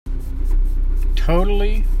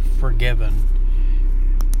Totally forgiven.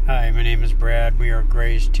 Hi, my name is Brad. We are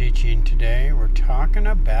Grace Teaching today. We're talking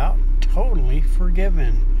about totally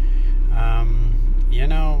forgiven.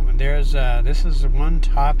 This is one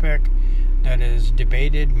topic that is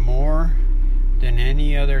debated more than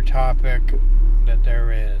any other topic that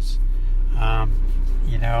there is. I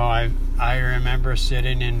remember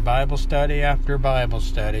sitting in Bible study after Bible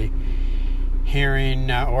study, hearing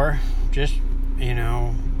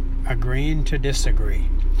agreeing to disagree.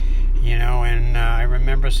 I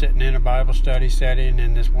remember sitting in a Bible study setting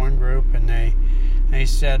in this one group, and they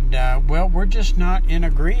said, well, we're just not in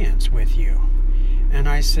agreement with you. And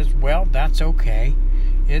I said, well, that's okay.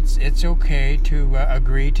 It's okay to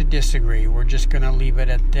agree to disagree. We're just going to leave it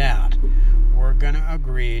at that. We're going to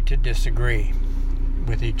agree to disagree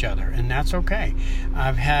with each other, and that's okay.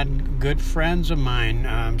 I've had good friends of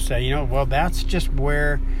mine say, well, that's just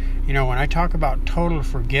where, when I talk about total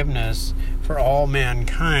forgiveness for all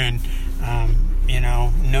mankind,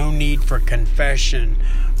 no need for confession,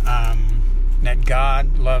 that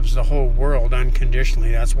God loves the whole world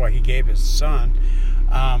unconditionally. That's why He gave His Son.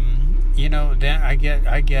 Then I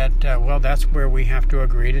get, well, that's where we have to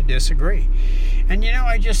agree to disagree. And,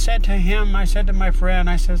 I just said to him, I said to my friend,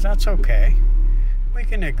 I says, that's okay. We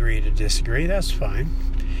can agree to disagree. That's fine.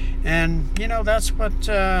 And, that's what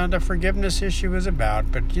the forgiveness issue is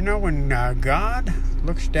about. But, when God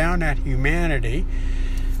looks down at humanity,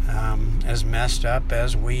 as messed up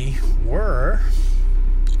as we were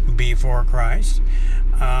before Christ,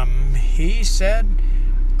 He said,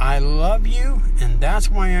 I love you, and that's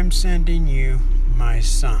why I'm sending you my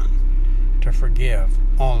Son to forgive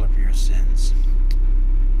all of your sins.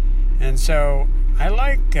 And so I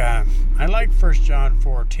like 1 John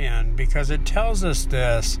 4:10 because it tells us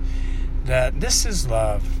that this is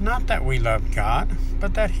love, not that we loved God,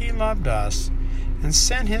 but that He loved us and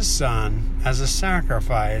sent His Son as a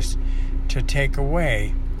sacrifice to take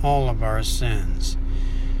away all of our sins.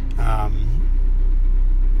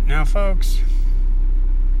 Now, folks,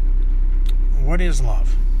 what is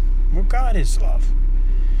love? Well, God is love.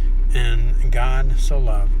 And God so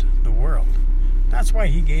loved the world. That's why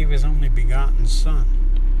He gave His only begotten Son.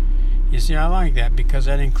 You see, I like that because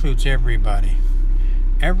that includes everybody.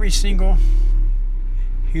 Every single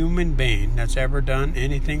human being that's ever done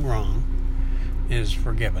anything wrong is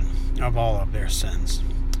forgiven of all of their sins.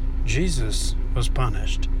 Jesus was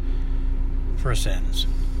punished for sins.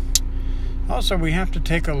 Also, we have to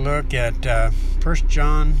take a look at 1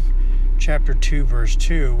 John chapter 2, verse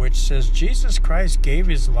 2, which says, Jesus Christ gave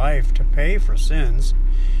His life to pay for sins,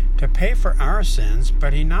 to pay for our sins,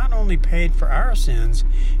 but He not only paid for our sins,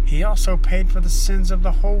 He also paid for the sins of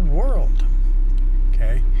the whole world.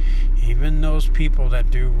 Okay? Even those people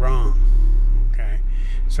that do wrong. Okay?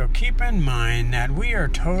 So keep in mind that we are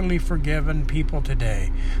totally forgiven people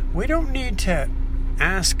today. We don't need to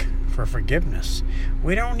ask for forgiveness.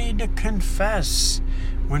 We don't need to confess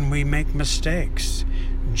when we make mistakes.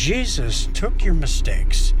 Jesus took your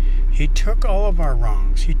mistakes. He took all of our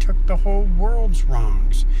wrongs. He took the whole world's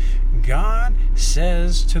wrongs. God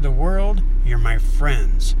says to the world, you're my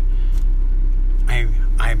friends.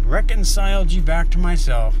 I reconciled you back to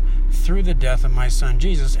myself through the death of my Son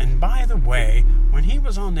Jesus. And by the way, when He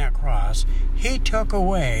was on that cross, He took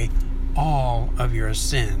away all of your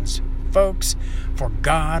sins. Folks, for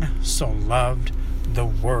God so loved the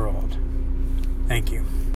world. Thank you.